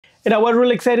And I was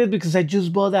really excited because I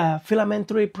just bought a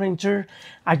filament printer.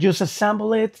 I just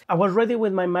assembled it. I was ready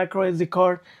with my micro SD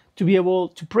card to be able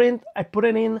to print. I put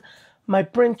it in my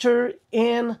printer,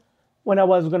 and when I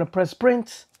was gonna press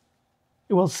print,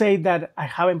 it will say that I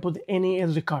haven't put any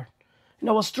SD card. And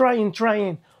I was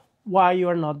trying, why you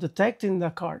are not detecting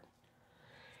the card.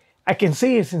 I can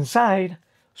see it's inside,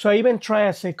 so I even tried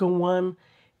a second one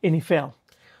and it failed.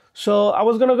 So I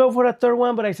was gonna go for a third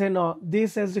one, but I said no,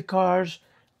 these SD cards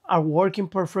are working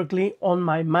perfectly on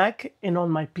my Mac and on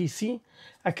my PC.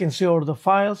 I can see all the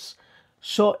files,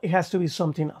 so it has to be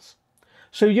something else.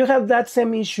 So if you have that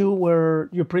same issue where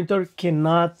your printer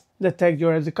cannot detect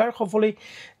your SD card, hopefully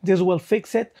this will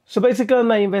fix it. So basically in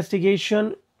my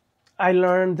investigation, I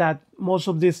learned that most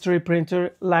of these 3D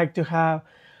printers like to have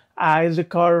a SD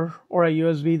card or a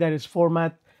USB that is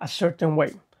formatted a certain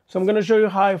way. So I'm gonna show you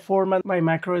how I format my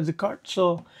micro SD card.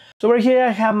 So right here I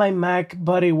have my Mac,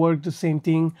 but it works the same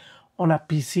thing on a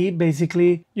PC.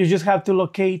 Basically, you just have to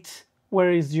locate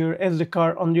where is your SD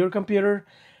card on your computer,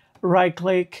 right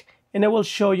click, and it will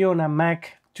show you on a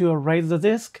Mac to erase the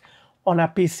disk. On a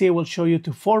PC, it will show you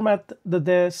to format the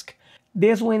disk.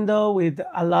 This window with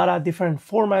a lot of different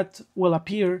formats will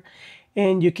appear,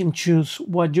 and you can choose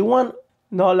what you want.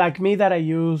 Not like me that I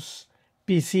use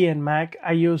PC and Mac,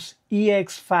 I use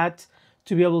exFAT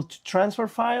to be able to transfer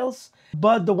files,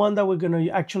 but the one that we're going to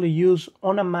actually use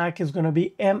on a Mac is going to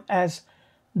be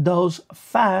MS-DOS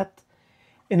FAT,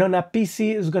 and on a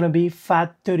PC is going to be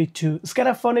FAT32. It's kind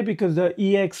of funny because the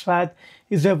exFAT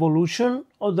is the evolution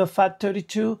of the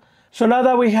FAT32. So now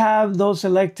that we have those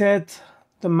selected,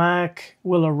 the Mac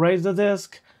will erase the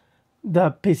disk,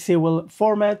 the PC will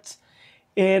format,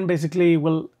 and basically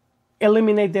will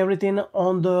eliminate everything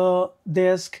on the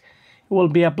disk. It will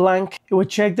be a blank. It will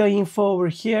check the info over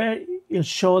here. It'll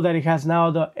show that it has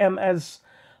now the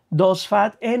MS-DOS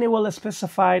FAT, and it will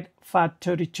specify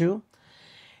FAT32.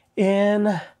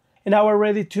 And now we're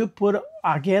ready to put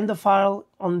again the file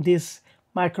on this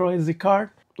micro SD card.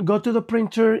 Go to the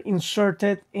printer, insert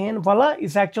it, and voila,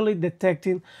 it's actually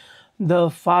detecting the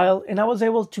file, and I was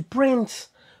able to print.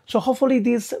 So hopefully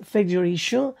this fixed your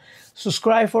issue.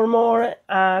 Subscribe for more.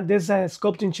 This is a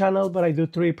sculpting channel, but I do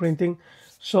 3D printing.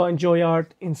 So enjoy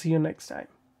art and see you next time.